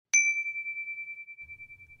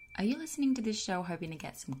Are you listening to this show hoping to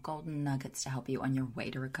get some golden nuggets to help you on your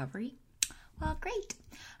way to recovery? Well, great.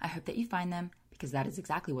 I hope that you find them because that is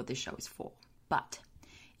exactly what this show is for. But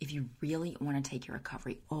if you really want to take your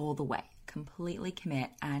recovery all the way, completely commit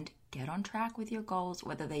and get on track with your goals,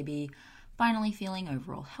 whether they be finally feeling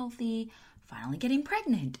overall healthy, finally getting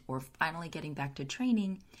pregnant, or finally getting back to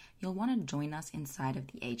training, you'll want to join us inside of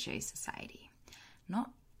the HA Society.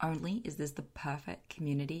 Not only is this the perfect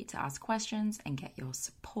community to ask questions and get your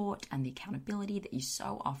support and the accountability that you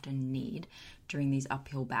so often need during these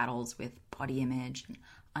uphill battles with body image and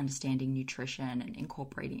understanding nutrition and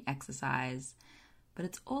incorporating exercise, but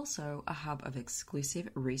it's also a hub of exclusive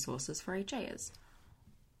resources for HAs.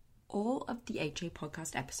 All of the HA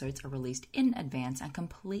podcast episodes are released in advance and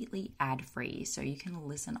completely ad-free, so you can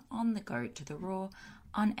listen on the go to the raw,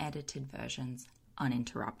 unedited versions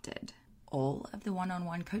uninterrupted. All of the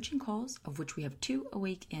one-on-one coaching calls, of which we have 2 a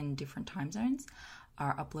week in different time zones,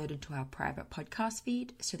 are uploaded to our private podcast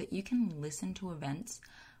feed so that you can listen to events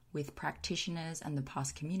with practitioners and the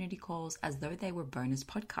past community calls as though they were bonus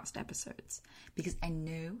podcast episodes, because I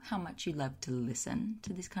know how much you love to listen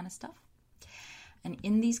to this kind of stuff. And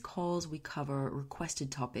in these calls, we cover requested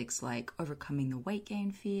topics like overcoming the weight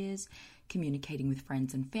gain fears, communicating with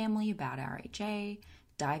friends and family about our HA,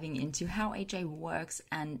 diving into how HA works,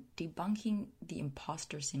 and debunking the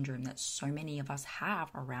imposter syndrome that so many of us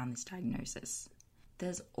have around this diagnosis.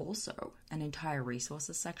 There's also an entire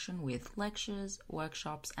resources section with lectures,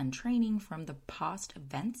 workshops, and training from the past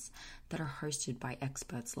events that are hosted by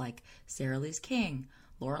experts like Sarah Liz King,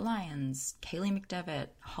 Laura Lyons, Kaylee McDevitt,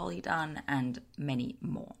 Holly Dunn, and many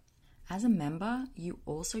more. As a member, you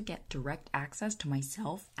also get direct access to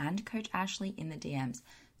myself and Coach Ashley in the DMs.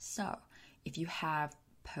 So if you have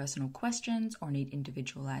personal questions or need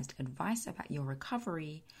individualized advice about your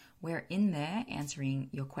recovery, we're in there answering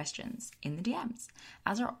your questions in the DMs,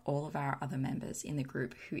 as are all of our other members in the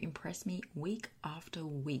group who impress me week after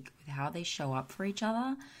week with how they show up for each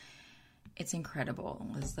other. It's incredible.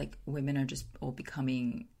 It's like women are just all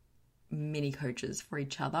becoming mini coaches for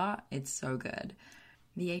each other. It's so good.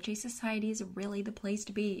 The HA Society is really the place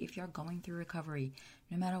to be if you're going through recovery,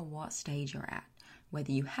 no matter what stage you're at.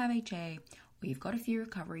 Whether you have HA or you've got a few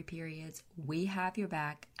recovery periods, we have your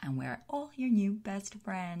back and we're all your new best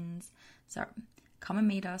friends. So come and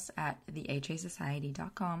meet us at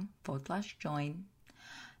thehasociety.com/join.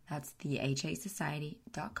 That's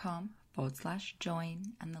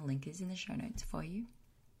thehasociety.com/join, and the link is in the show notes for you.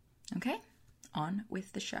 Okay, on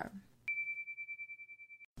with the show.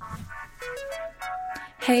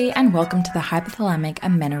 Hey, and welcome to the Hypothalamic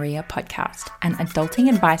Amenorrhea podcast, an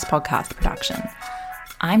adulting advice podcast production.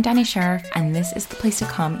 I'm Danny Sheriff, and this is the place to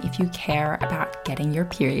come if you care about getting your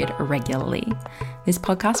period regularly. This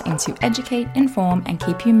podcast aims to educate, inform, and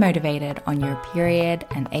keep you motivated on your period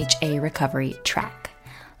and HA recovery track.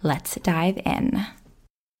 Let's dive in.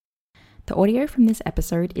 The audio from this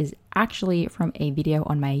episode is actually from a video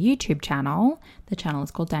on my YouTube channel. The channel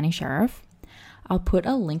is called Danny Sheriff. I'll put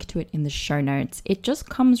a link to it in the show notes. It just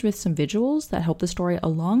comes with some visuals that help the story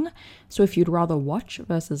along. So if you'd rather watch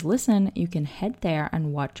versus listen, you can head there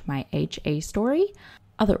and watch my HA story.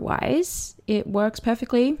 Otherwise, it works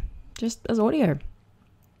perfectly just as audio.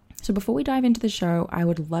 So before we dive into the show, I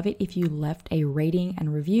would love it if you left a rating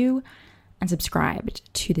and review and subscribed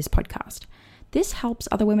to this podcast. This helps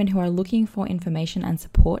other women who are looking for information and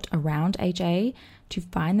support around HA to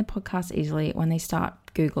find the podcast easily when they start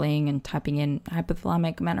Googling and typing in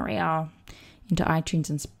hypothalamic amenorrhea into iTunes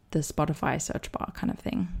and the Spotify search bar kind of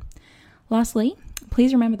thing. Lastly,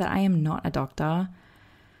 please remember that I am not a doctor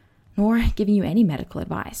nor giving you any medical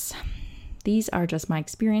advice. These are just my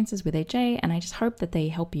experiences with HA, and I just hope that they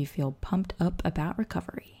help you feel pumped up about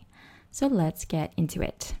recovery. So let's get into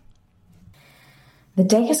it. The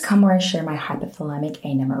day has come where I share my hypothalamic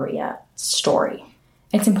amenorrhea story.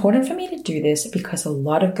 It's important for me to do this because a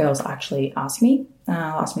lot of girls actually ask me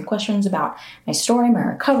questions about my story, my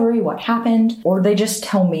recovery, what happened, or they just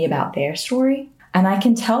tell me about their story. And I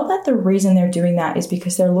can tell that the reason they're doing that is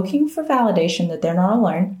because they're looking for validation that they're not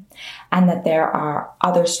alone and that there are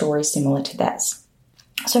other stories similar to theirs.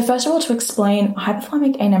 So first of all, to explain,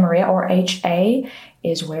 hypothalamic amenorrhea, or HA,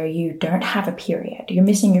 is where you don't have a period. You're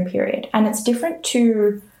missing your period. And it's different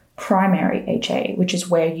to primary HA, which is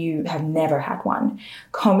where you have never had one,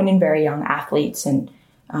 common in very young athletes and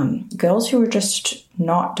girls who are just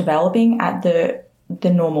not developing at the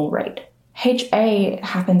normal rate. HA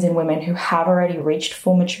happens in women who have already reached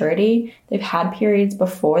full maturity. They've had periods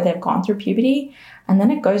before they've gone through puberty, and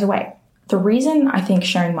then it goes away. The reason I think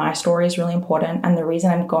sharing my story is really important, and the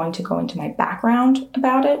reason I'm going to go into my background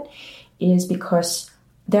about it, is because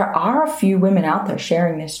there are a few women out there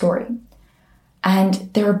sharing their story. And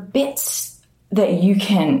there are bits that you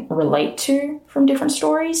can relate to from different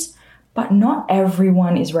stories, but not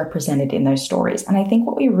everyone is represented in those stories. And I think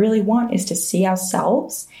what we really want is to see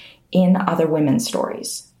ourselves in other women's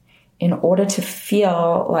stories in order to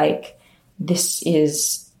feel like this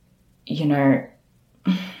is, I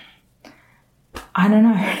don't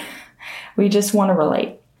know. We just want to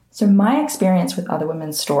relate. So my experience with other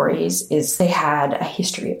women's stories is they had a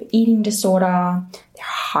history of eating disorder, they're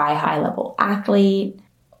a high level athlete,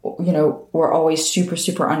 were always super,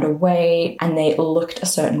 super underweight, and they looked a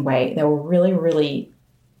certain way. They were really, really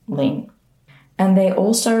lean. And they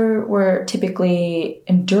also were typically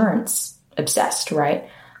endurance obsessed, right?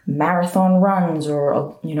 Marathon runs or,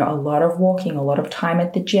 a lot of walking, a lot of time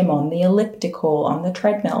at the gym, on the elliptical, on the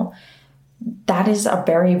treadmill. That is a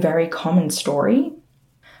very, very common story.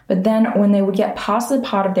 But then when they would get past the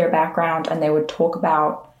part of their background and they would talk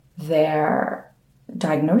about their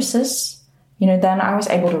diagnosis, then I was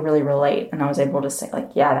able to really relate, and I was able to say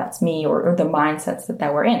like, yeah, that's me, or the mindsets that they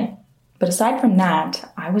were in. But aside from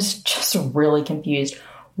that, I was just really confused.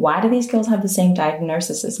 Why do these girls have the same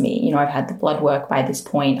diagnosis as me? I've had the blood work by this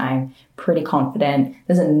point. I'm pretty confident.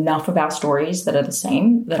 There's enough of our stories that are the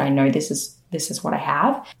same that I know this is what I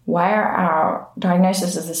have. Why are our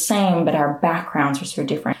diagnoses the same, but our backgrounds are so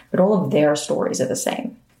different? But all of their stories are the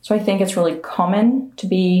same. So I think it's really common to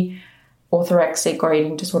be orthorexic or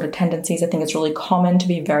eating disorder tendencies. I think it's really common to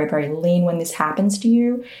be very, very lean when this happens to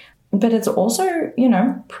you. But it's also,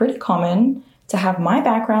 pretty common to have my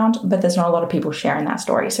background, but there's not a lot of people sharing that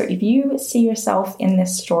story. So if you see yourself in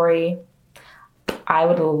this story, I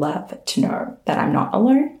would love to know that I'm not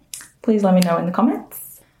alone. Please let me know in the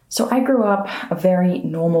comments. So I grew up a very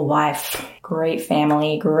normal life, great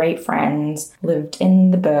family, great friends, lived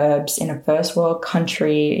in the burbs in a first world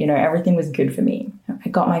country. Everything was good for me. I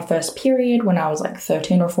got my first period when I was like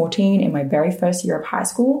 13 or 14 in my very first year of high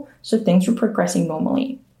school. So things were progressing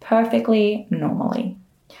normally, perfectly normally.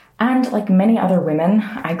 And like many other women,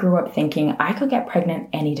 I grew up thinking I could get pregnant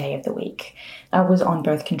any day of the week. I was on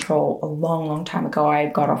birth control a long, long time ago. I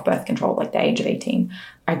got off birth control like the age of 18.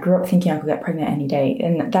 I grew up thinking I could get pregnant any day.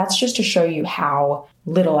 And that's just to show you how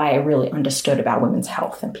little I really understood about women's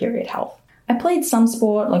health and period health. I played some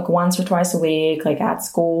sport like once or twice a week, like at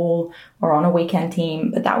school or on a weekend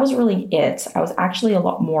team, but that was really it. I was actually a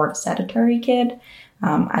lot more sedentary kid.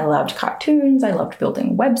 I loved cartoons. I loved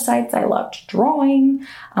building websites. I loved drawing.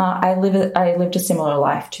 I lived a similar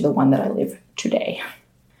life to the one that I live today.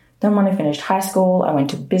 Then when I finished high school, I went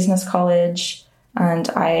to business college and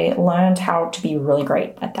I learned how to be really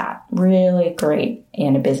great at that. Really great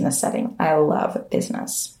in a business setting. I love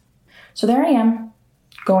business. So there I am,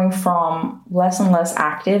 going from less and less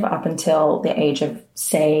active up until the age of,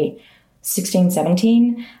 say, 16,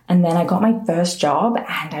 17, and then I got my first job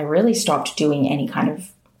and I really stopped doing any kind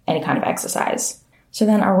of exercise. So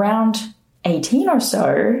then around 18 or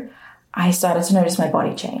so, I started to notice my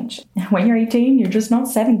body change. When you're 18, you're just not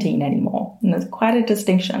 17 anymore. And there's quite a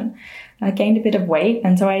distinction. I gained a bit of weight,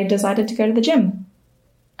 and so I decided to go to the gym.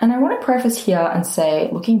 And I want to preface here and say,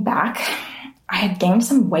 looking back, I had gained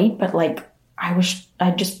some weight, but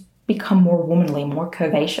I'd just become more womanly, more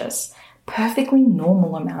curvaceous. Perfectly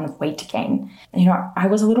normal amount of weight to gain. I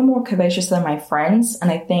was a little more curvaceous than my friends,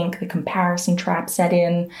 and I think the comparison trap set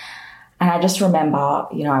in. And I just remember,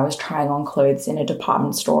 I was trying on clothes in a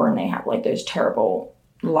department store and they had like those terrible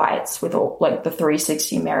lights with all like the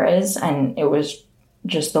 360 mirrors, and it was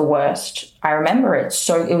just the worst. I remember it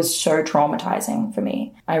was so traumatizing for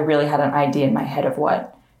me. I really had an idea in my head of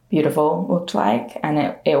what beautiful looked like,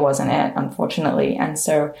 and it wasn't it, unfortunately. And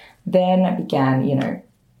so then I began,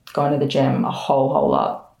 going to the gym a whole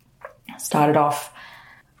lot. Started off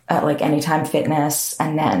at like Anytime Fitness,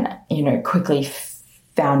 and then, quickly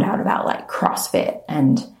found out about like CrossFit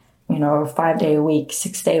and, a 5-day a week,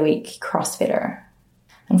 6-day a week CrossFitter.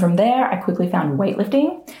 And from there, I quickly found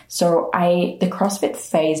weightlifting. So the CrossFit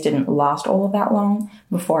phase didn't last all of that long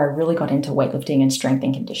before I really got into weightlifting and strength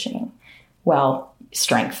and conditioning. Well,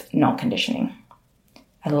 strength, not conditioning.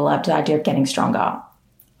 I loved the idea of getting stronger.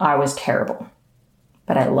 I was terrible,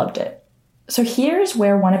 but I loved it. So here's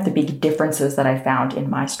where one of the big differences that I found in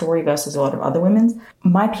my story versus a lot of other women's.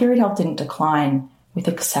 My period health didn't decline with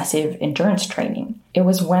excessive endurance training. It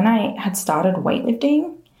was when I had started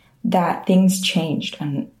weightlifting that things changed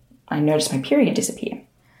and I noticed my period disappear.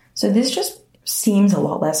 So this just seems a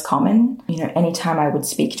lot less common. Anytime I would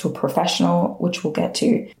speak to a professional, which we'll get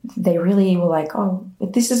to, they really were like, oh,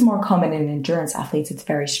 this is more common in endurance athletes. It's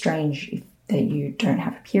very strange that you don't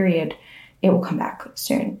have a period. It will come back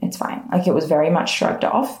soon. It's fine. Like, it was very much shrugged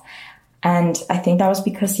off. And I think that was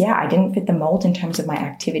because, I didn't fit the mold in terms of my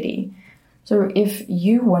activity. So if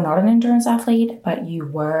you were not an endurance athlete, but you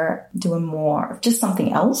were doing more of just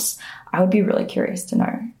something else, I would be really curious to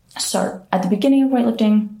know. So at the beginning of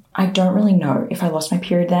weightlifting, I don't really know if I lost my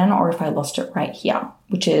period then or if I lost it right here,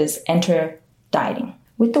 which is enter dieting.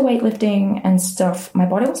 With the weightlifting and stuff, my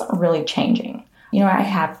body wasn't really changing. I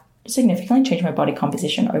have significantly changed my body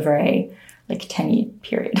composition over a 10-year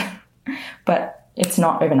period, but it's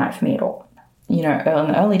not overnight for me at all. In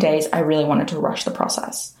the early days, I really wanted to rush the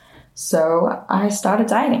process. So I started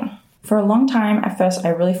dieting. For a long time, at first, I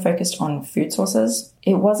really focused on food sources.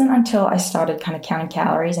 It wasn't until I started kind of counting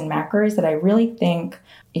calories and macros that I really think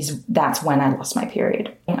that's when I lost my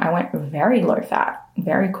period. I went very low fat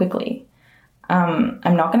very quickly. I'm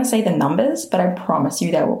not going to say the numbers, but I promise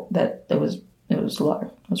you that it was low.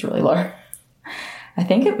 It was really low. I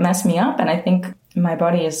think it messed me up, and I think my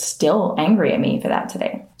body is still angry at me for that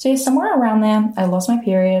today. So somewhere around there, I lost my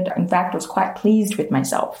period. In fact, I was quite pleased with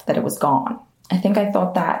myself that it was gone. I think I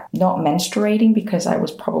thought that not menstruating because I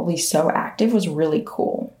was probably so active was really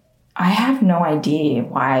cool. I have no idea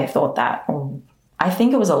why I thought that, or I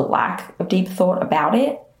think it was a lack of deep thought about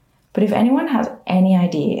it. But if anyone has any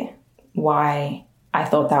idea why I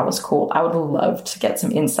thought that was cool, I would love to get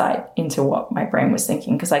some insight into what my brain was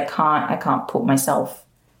thinking, because I can't put myself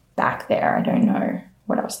back there. I don't know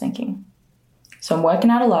what I was thinking. So I'm working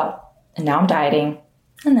out a lot, and now I'm dieting,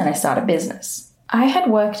 and then I start a business. I had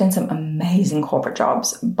worked in some amazing corporate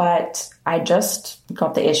jobs, but I just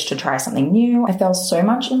got the itch to try something new. I fell so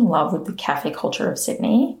much in love with the cafe culture of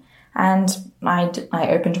Sydney, and I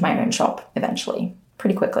opened my own shop eventually,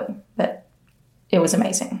 pretty quickly, but it was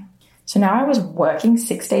amazing. So now I was working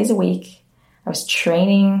 6 days a week. I was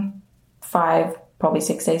training 5, probably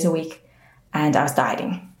 6 days a week, and I was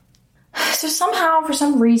dieting. So somehow, for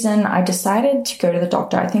some reason, I decided to go to the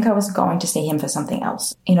doctor. I think I was going to see him for something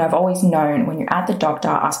else. I've always known when you're at the doctor,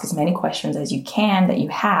 ask as many questions as you can that you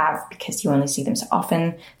have, because you only see them so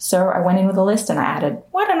often. So I went in with a list and I added,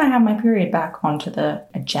 why don't I have my period back onto the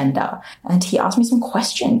agenda? And he asked me some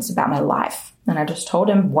questions about my life. And I just told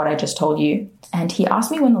him what I just told you. And he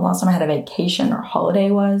asked me when the last time I had a vacation or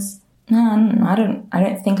holiday was. I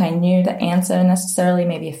don't think I knew the answer necessarily,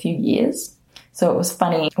 maybe a few years. So it was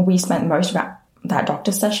funny. We spent most of that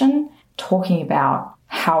doctor session talking about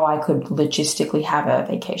how I could logistically have a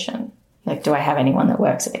vacation. Do I have anyone that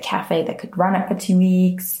works at a cafe that could run it for 2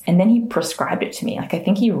 weeks? And then he prescribed it to me. I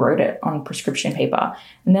think he wrote it on prescription paper.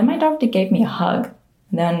 And then my doctor gave me a hug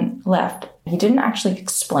and then left. He didn't actually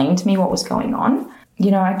explain to me what was going on.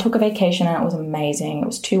 I took a vacation and it was amazing. It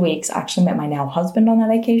was 2 weeks. I actually met my now husband on that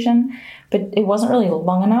vacation, but it wasn't really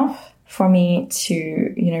long enough for me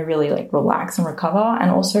to, really relax and recover.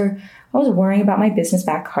 And also I was worrying about my business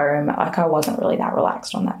back home. I wasn't really that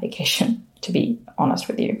relaxed on that vacation, to be honest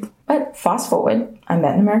with you. But fast forward, I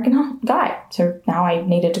met an American guy. So now I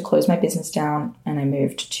needed to close my business down and I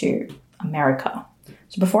moved to America.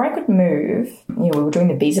 So before I could move, we were doing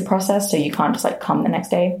the visa process, so you can't just come the next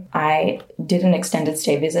day. I did an extended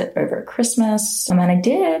stay visit over Christmas, and then I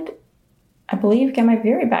did, I believe, get my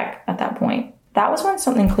period back at that point. That was when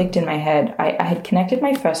something clicked in my head. I had connected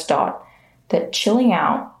my first dot that chilling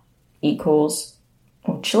out and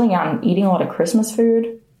eating a lot of Christmas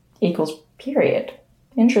food equals period.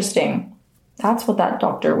 Interesting. That's what that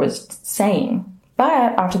doctor was saying.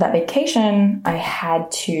 But after that vacation, I had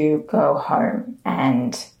to go home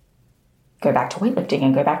and go back to weightlifting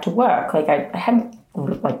and go back to work. I hadn't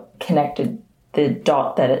connected the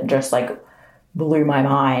dot that it just blew my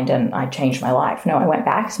mind and I changed my life. No, I went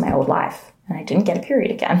back to my old life. And I didn't get a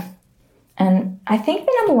period again. And I think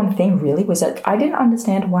the number one thing really was that I didn't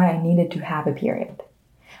understand why I needed to have a period.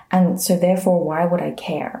 And so therefore, why would I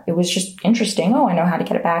care? It was just interesting. Oh, I know how to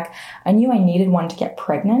get it back. I knew I needed one to get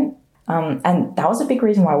pregnant. And that was a big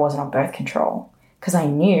reason why I wasn't on birth control. Because I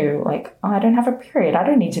knew, I don't have a period. I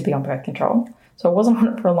don't need to be on birth control. So I wasn't on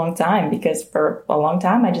it for a long time because for a long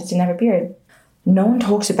time, I just didn't have a period. No one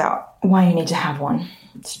talks about why you need to have one.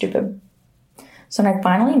 It's stupid. So I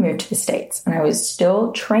finally moved to the States and I was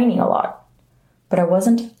still training a lot, but I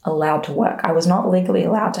wasn't allowed to work. I was not legally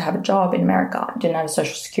allowed to have a job in America. I didn't have a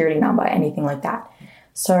social security number, anything like that.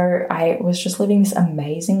 So I was just living this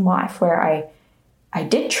amazing life where I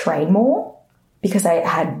did train more because I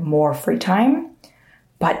had more free time,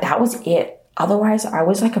 but that was it. Otherwise, I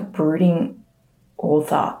was like a brooding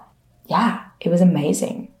author. Yeah, it was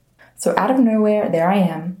amazing. So out of nowhere, there I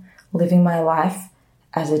am living my life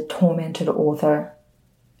as a tormented author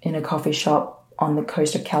in a coffee shop on the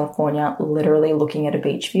coast of California, literally looking at a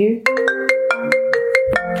beach view.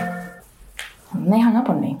 And they hung up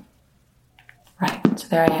on me. Right, so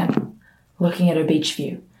there I am, looking at a beach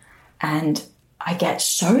view. And I get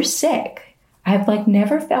so sick. I've like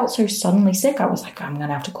never felt so suddenly sick. I was like, I'm going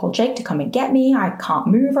to have to call Jake to come and get me. I can't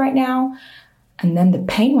move right now. And then the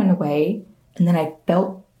pain went away. And then I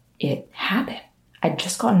felt it happen. I'd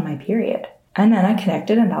just gotten my period. And then I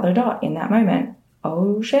connected another dot in that moment.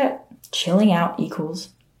 Oh shit. Chilling out equals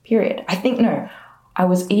period. I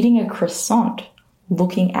was eating a croissant,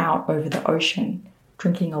 looking out over the ocean,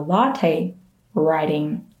 drinking a latte,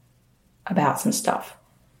 writing about some stuff.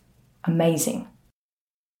 Amazing.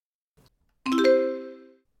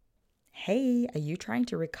 Hey, are you trying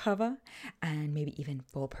to recover and maybe even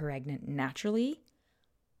fall pregnant naturally?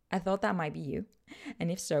 I thought that might be you.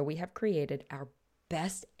 And if so, we have created our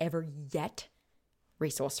best ever yet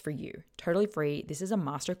resource for you. Totally free. This is a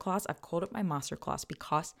masterclass. I've called it my masterclass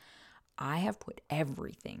because I have put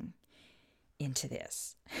everything into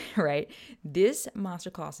this, right? This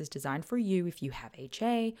masterclass is designed for you if you have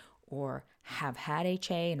HA or have had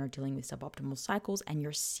HA and are dealing with suboptimal cycles and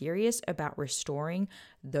you're serious about restoring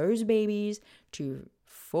those babies to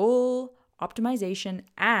full optimization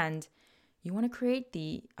and you want to create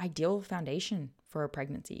the ideal foundation for a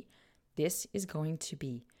pregnancy. This is going to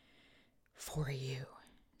be for you.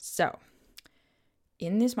 So,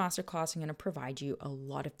 in this masterclass, I'm going to provide you a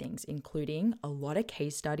lot of things, including a lot of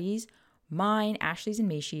case studies, mine, Ashley's and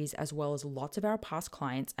Mishi's, as well as lots of our past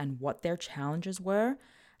clients and what their challenges were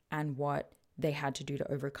and what they had to do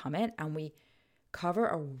to overcome it. And we cover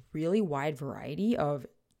a really wide variety of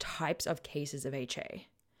types of cases of HA.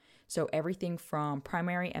 So everything from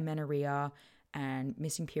primary amenorrhea and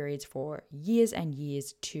missing periods for years and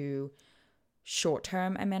years to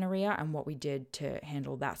short-term amenorrhea and what we did to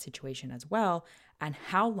handle that situation as well, and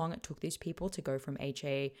how long it took these people to go from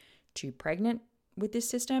HA to pregnant with this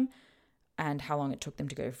system, and how long it took them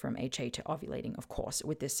to go from HA to ovulating, of course,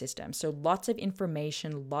 with this system. So lots of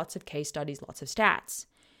information, lots of case studies, lots of stats.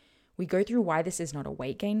 We go through why this is not a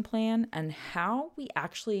weight gain plan and how we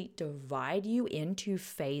actually divide you into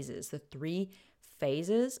phases, the 3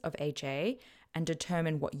 phases of HA, and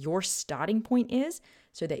determine what your starting point is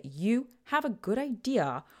so that you have a good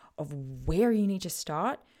idea of where you need to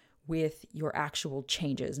start with your actual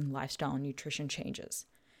changes and lifestyle and nutrition changes.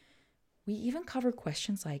 We even cover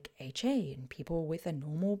questions like HA and people with a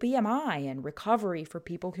normal BMI and recovery for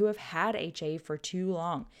people who have had HA for too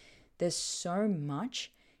long. There's so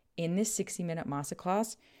much in this 60-minute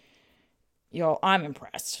masterclass. Yo, I'm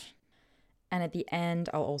impressed. And at the end,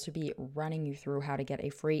 I'll also be running you through how to get a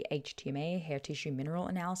free HTMA, hair tissue mineral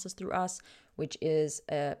analysis through us, which is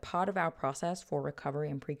a part of our process for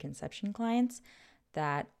recovery and preconception clients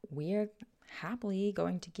that we're happily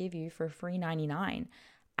going to give you for free $99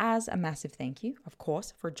 as a massive thank you, of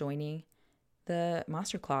course, for joining the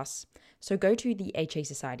masterclass. So go to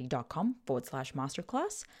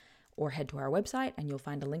thehasociety.com/masterclass or head to our website and you'll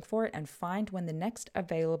find a link for it and find when the next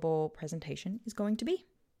available presentation is going to be.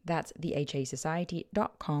 That's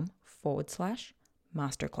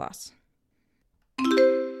thehasociety.com/masterclass.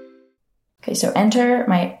 Okay, so enter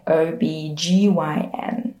my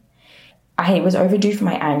OBGYN. I was overdue for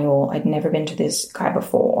my annual. I'd never been to this guy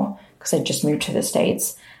before because I'd just moved to the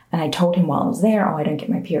States. And I told him while I was there, I don't get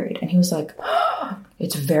my period. And he was like, oh,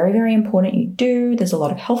 it's very, very important you do. There's a lot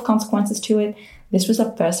of health consequences to it. This was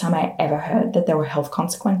the first time I ever heard that there were health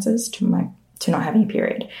consequences to not having a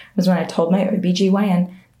period. It was when I told my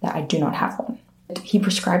OBGYN that I do not have one. He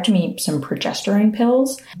prescribed me some progesterone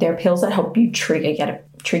pills. They're pills that help you trigger you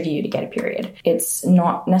to get a period. It's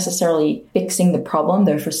not necessarily fixing the problem,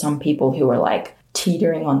 though, for some people who are like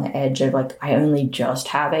teetering on the edge of like, I only just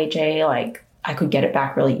have HA, like I could get it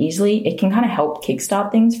back really easily. It can kind of help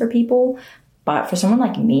kickstart things for people. But for someone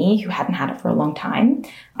like me who hadn't had it for a long time,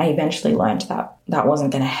 I eventually learned that that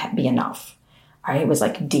wasn't going to be enough. I was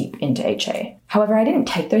like deep into HA. However, I didn't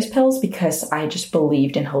take those pills because I just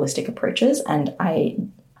believed in holistic approaches. And I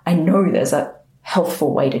know there's a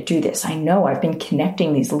healthful way to do this. I know I've been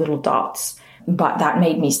connecting these little dots, but that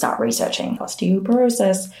made me start researching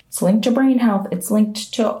osteoporosis. It's linked to brain health. It's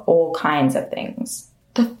linked to all kinds of things.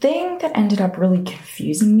 The thing that ended up really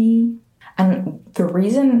confusing me, and the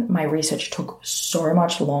reason my research took so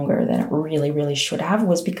much longer than it really, really should have,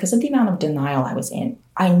 was because of the amount of denial I was in.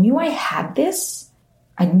 I knew I had this.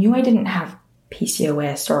 I knew I didn't have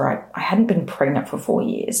PCOS, or I hadn't been pregnant for 4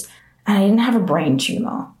 years, and I didn't have a brain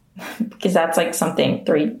tumor because that's like something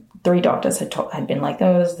three doctors had been like,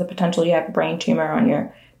 oh, there's the potential you have a brain tumor on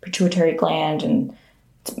your pituitary gland, and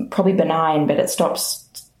it's probably benign, but it stops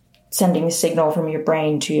sending a signal from your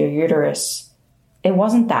brain to your uterus. It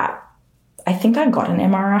wasn't that. I think I got an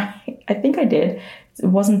MRI. I think I did. It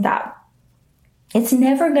wasn't that. It's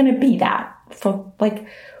never going to be that. For like,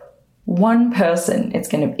 One person,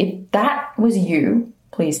 if that was you,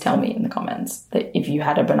 please tell me in the comments that if you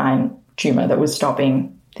had a benign tumor that was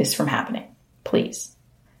stopping this from happening, please.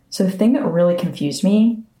 So the thing that really confused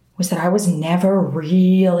me was that I was never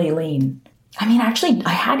really lean. I mean, actually, I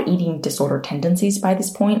had eating disorder tendencies by this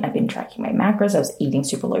point. I've been tracking my macros. I was eating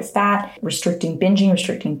super low fat, restricting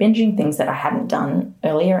binging, things that I hadn't done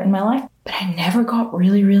earlier in my life. But I never got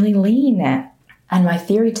really, really lean. And my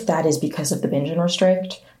theory to that is because of the binge and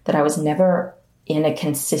restrict, that I was never in a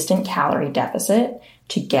consistent calorie deficit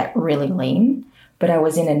to get really lean. But I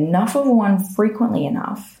was in enough of one frequently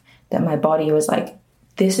enough that my body was like,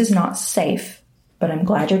 this is not safe, but I'm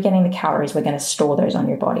glad you're getting the calories. We're going to store those on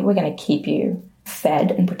your body. We're going to keep you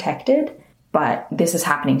fed and protected. But this is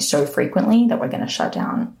happening so frequently that we're going to shut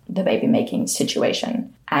down the baby making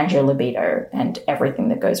situation and your libido and everything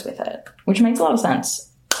that goes with it, which makes a lot of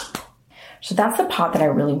sense. So that's the part that I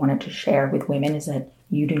really wanted to share with women, is that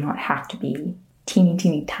you do not have to be teeny,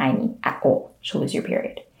 teeny, tiny at all to lose your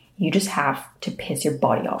period. You just have to piss your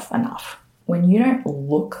body off enough. When you don't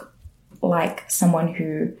look like someone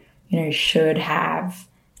who, should have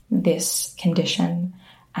this condition,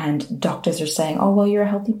 and doctors are saying, oh, well, you're a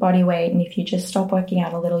healthy body weight, and if you just stop working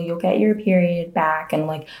out a little, you'll get your period back. And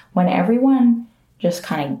like, when everyone just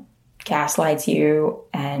kind of gaslights you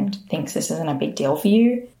and thinks this isn't a big deal for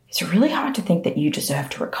you, it's really hard to think that you deserve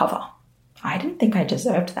to recover. I didn't think I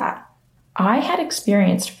deserved that. I had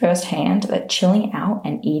experienced firsthand that chilling out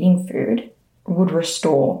and eating food would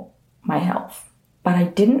restore my health. But I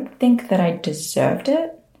didn't think that I deserved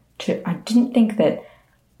it. I didn't think that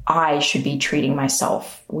I should be treating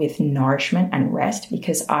myself with nourishment and rest,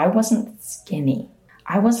 because I wasn't skinny.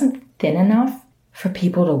 I wasn't thin enough for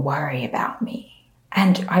people to worry about me.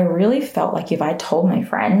 And I really felt like if I told my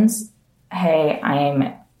friends, hey,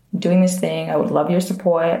 I'm doing this thing, I would love your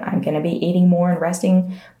support, I'm going to be eating more and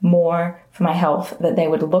resting more for my health, that they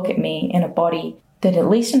would look at me in a body that, at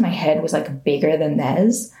least in my head, was like bigger than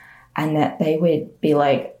theirs, and that they would be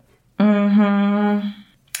like,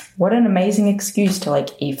 what an amazing excuse to like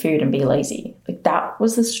eat food and be lazy. Like, that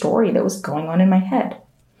was the story that was going on in my head.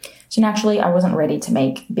 So naturally, I wasn't ready to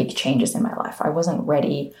make big changes in my life. I wasn't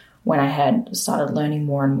ready when I had started learning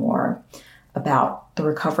more and more about the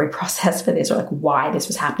recovery process for this, or like why this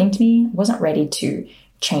was happening to me. I wasn't ready to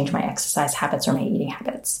change my exercise habits or my eating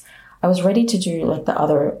habits. I was ready to do like the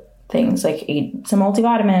other things, like eat some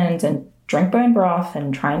multivitamins and drink bone broth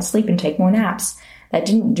and try and sleep and take more naps. That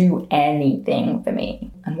didn't do anything for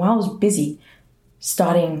me. And while I was busy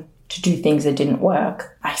starting to do things that didn't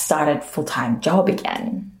work, I started a full-time job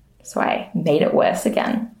again. So I made it worse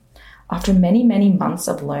again. After many, many months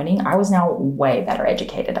of learning, I was now way better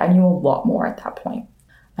educated. I knew a lot more at that point.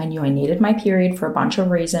 I knew I needed my period for a bunch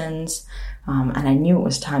of reasons, and I knew it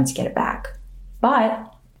was time to get it back. But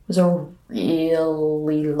it was a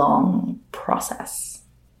really long process.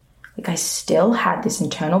 Like, I still had this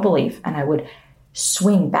internal belief, and I would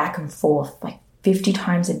swing back and forth like 50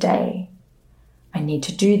 times a day. I need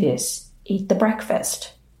to do this. Eat the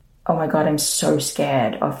breakfast. Oh my God, I'm so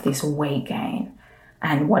scared of this weight gain.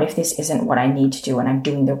 And what if this isn't what I need to do and I'm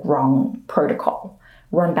doing the wrong protocol?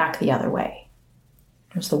 Run back the other way.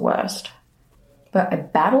 It was the worst. But I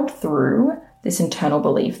battled through this internal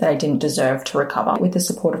belief that I didn't deserve to recover with the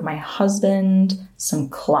support of my husband, some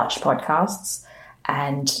clutch podcasts,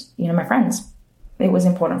 and, my friends. It was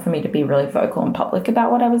important for me to be really vocal and public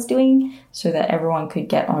about what I was doing so that everyone could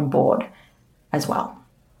get on board as well.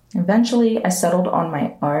 Eventually, I settled on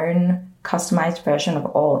my own customized version of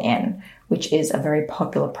All In, which is a very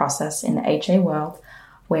popular process in the HA world,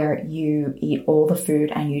 where you eat all the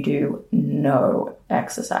food and you do no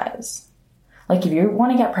exercise. Like, if you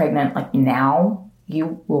want to get pregnant, like now,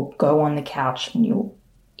 you will go on the couch and you'll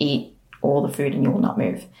eat all the food and you will not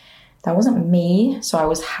move. That wasn't me, so I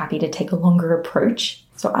was happy to take a longer approach.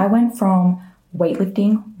 So I went from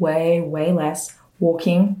weightlifting way, way less,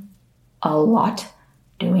 walking a lot,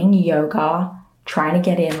 doing yoga, trying to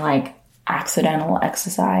get in like accidental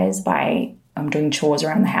exercise by doing chores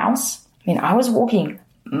around the house. I mean, I was walking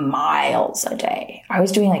miles a day. I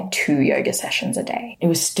was doing like 2 yoga sessions a day. It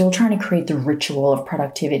was still trying to create the ritual of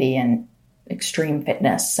productivity and extreme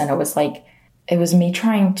fitness. And it was me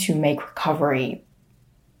trying to make recovery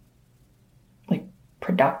like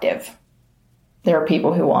productive. There are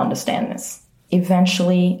people who will understand this.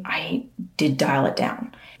 Eventually, I did dial it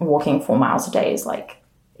down. Walking 4 miles a day is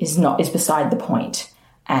beside the point.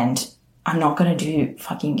 And I'm not going to do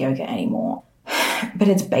fucking yoga anymore. But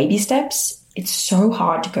it's baby steps. It's so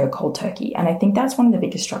hard to go cold turkey. And I think that's one of the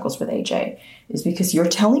biggest struggles with AJ, is because you're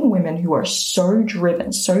telling women who are so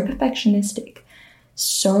driven, so perfectionistic,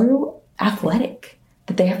 so athletic,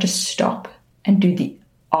 that they have to stop and do the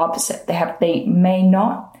opposite. They may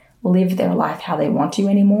not live their life how they want to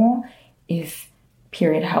anymore if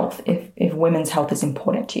period health, if women's health is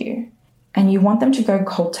important to you. And you want them to go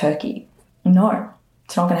cold turkey. No,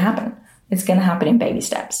 it's not going to happen. It's going to happen in baby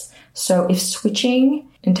steps. So if switching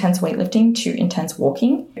intense weightlifting to intense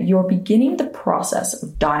walking, you're beginning the process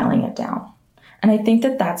of dialing it down. And I think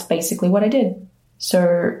that that's basically what I did.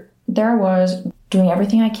 So there I was doing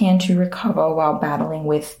everything I can to recover while battling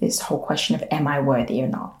with this whole question of am I worthy or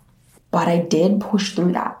not? But I did push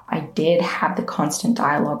through that. I did have the constant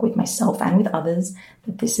dialogue with myself and with others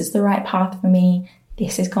that this is the right path for me.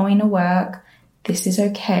 This is going to work. This is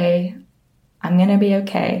okay. I'm going to be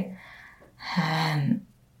okay. And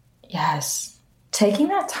yes, taking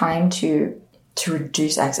that time to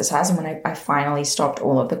reduce exercise, and when I finally stopped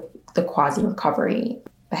all of the quasi-recovery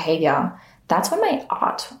behavior, that's when my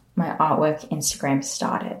artwork Instagram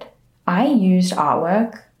started. I used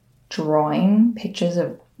artwork, drawing pictures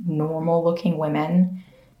of normal looking women,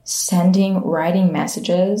 writing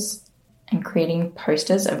messages and creating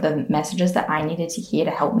posters of the messages that I needed to hear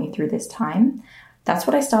to help me through this time. That's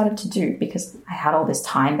what I started to do because I had all this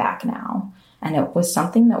time back now. And it was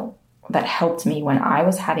something that helped me when I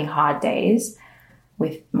was having hard days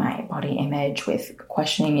with my body image, with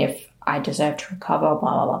questioning if I deserve to recover,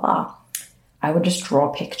 blah, blah, blah, blah. I would just draw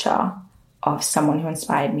a picture of someone who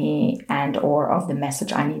inspired me and or of the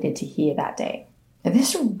message I needed to hear that day.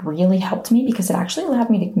 This really helped me because it actually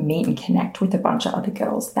allowed me to meet and connect with a bunch of other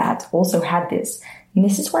girls that also had this. And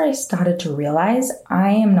this is where I started to realize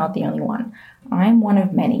I am not the only one. I'm one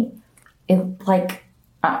of many. Like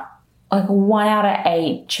 1 out of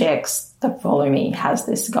 8 chicks that follow me has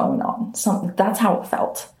this going on. So that's how it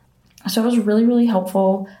felt. So it was really, really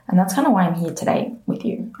helpful. And that's kind of why I'm here today with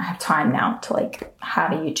you. I have time now to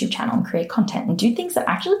have a YouTube channel and create content and do things that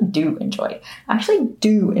I actually do enjoy. I actually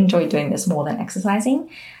do enjoy doing this more than exercising.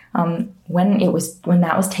 When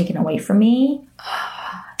that was taken away from me,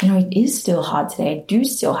 it is still hard today. I do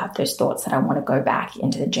still have those thoughts that I want to go back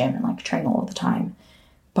into the gym and train all the time.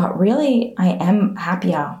 But really, I am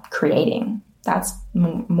happier creating. That's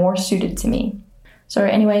more suited to me. So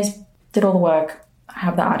anyways, did all the work. I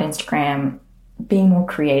have the art Instagram, being more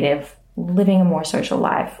creative, living a more social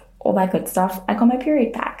life, all that good stuff. I got my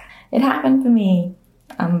period back. It happened for me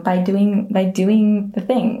by doing the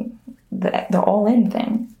thing, the all-in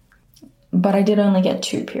thing. But I did only get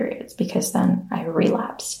 2 periods because then I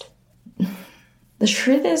relapsed. The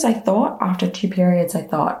truth is, I thought after 2 periods, I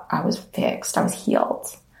thought I was fixed, I was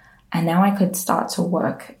healed. And now I could start to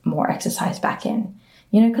work more exercise back in,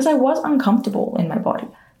 because I was uncomfortable in my body.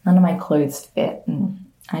 None of my clothes fit, and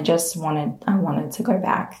I wanted to go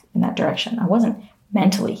back in that direction. I wasn't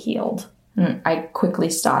mentally healed. And I quickly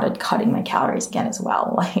started cutting my calories again as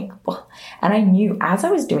well. And I knew as I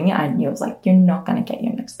was doing it, I was you're not going to get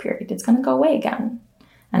your next period. It's going to go away again.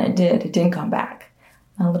 And it did. It didn't come back.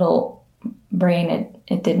 My little brain,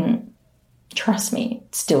 it didn't trust me.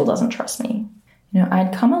 It still doesn't trust me.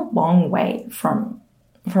 I'd come a long way from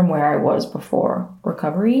where I was before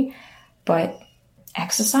recovery, but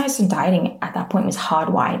exercise and dieting at that point was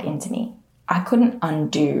hardwired into me. I couldn't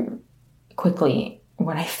undo quickly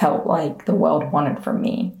what I felt like the world wanted from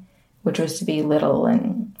me, which was to be little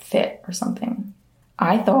and fit or something.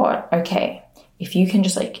 I thought, okay, if you can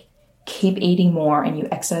just keep eating more and you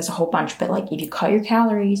exercise a whole bunch, but if you cut your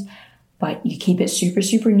calories, but you keep it super,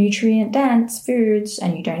 super nutrient dense foods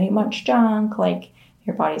and you don't eat much junk,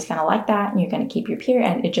 your body's going to like that and you're going to keep your period.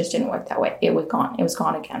 And it just didn't work that way. It was gone. It was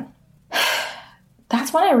gone again.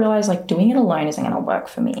 That's when I realized doing it alone isn't going to work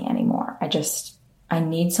for me anymore. I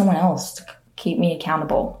need someone else to keep me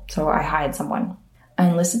accountable. So I hired someone. I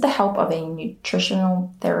enlisted the help of a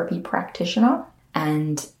nutritional therapy practitioner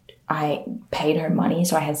and I paid her money.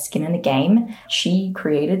 So I had skin in the game. She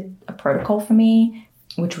created a protocol for me,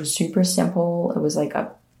 which was super simple. It was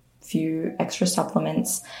a few extra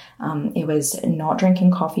supplements. It was not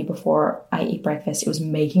drinking coffee before I eat breakfast. It was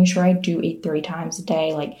making sure I do eat 3 times a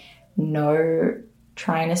day. No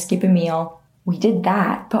trying to skip a meal. We did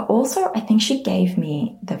that, but also I think she gave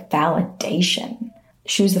me the validation.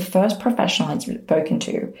 She was the first professional I'd spoken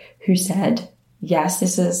to who said, yes,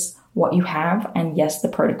 this is what you have, and yes, the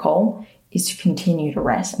protocol is to continue to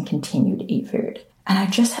rest and continue to eat food. And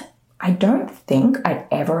I don't think I've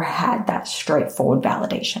ever had that straightforward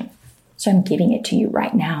validation. So I'm giving it to you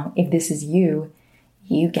right now. If this is you,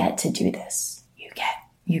 you get to do this.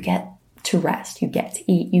 You get to rest, you get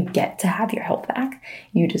to eat, you get to have your health back.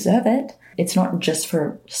 You deserve it. It's not just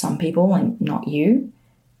for some people and not you.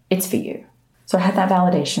 It's for you. So I had that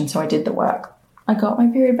validation, so I did the work. I got my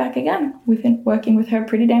period back again. We've been working with her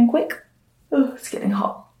pretty damn quick. Oh, it's getting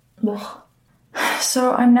hot. Ugh.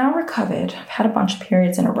 So I'm now recovered. I've had a bunch of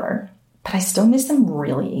periods in a row, but I still miss them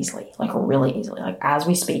really easily. Like really easily. Like as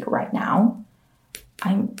we speak right now,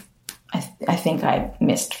 I think I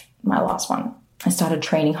missed my last one. I started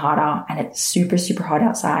training harder and it's super, super hot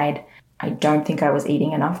outside. I don't think I was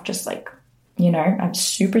eating enough. Just like, I'm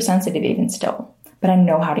super sensitive even still, but I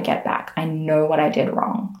know how to get back. I know what I did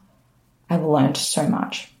wrong. I've learned so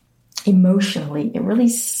much. Emotionally, it really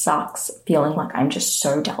sucks feeling like I'm just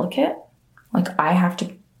so delicate. Like I have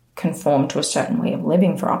to conform to a certain way of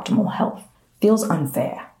living for optimal health. Feels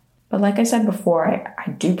unfair. But like I said before, I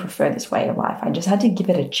do prefer this way of life. I just had to give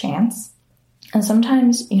it a chance. And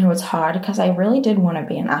sometimes, it's hard because I really did want to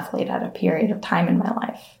be an athlete at a period of time in my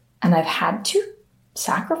life. And I've had to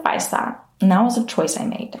sacrifice that. And that was a choice I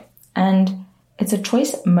made. And it's a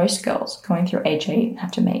choice most girls going through HA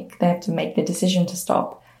have to make. They have to make the decision to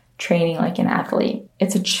stop training like an athlete.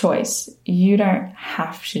 It's a choice. You don't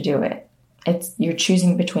have to do it. You're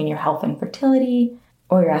choosing between your health and fertility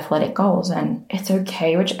or your athletic goals. And it's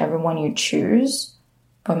okay whichever one you choose,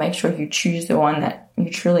 but make sure you choose the one that you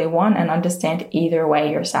truly want and understand either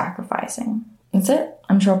way you're sacrificing. That's it.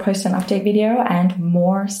 I'm sure I'll post an update video and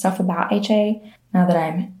more stuff about HA now that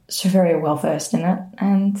I'm so very well versed in it.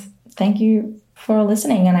 And thank you for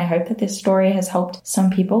listening. And I hope that this story has helped some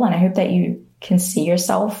people. And I hope that you can see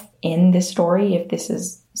yourself in this story if this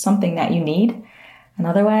is something that you need. And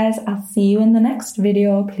otherwise, I'll see you in the next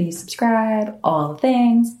video. Please subscribe, all the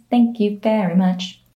things. Thank you very much.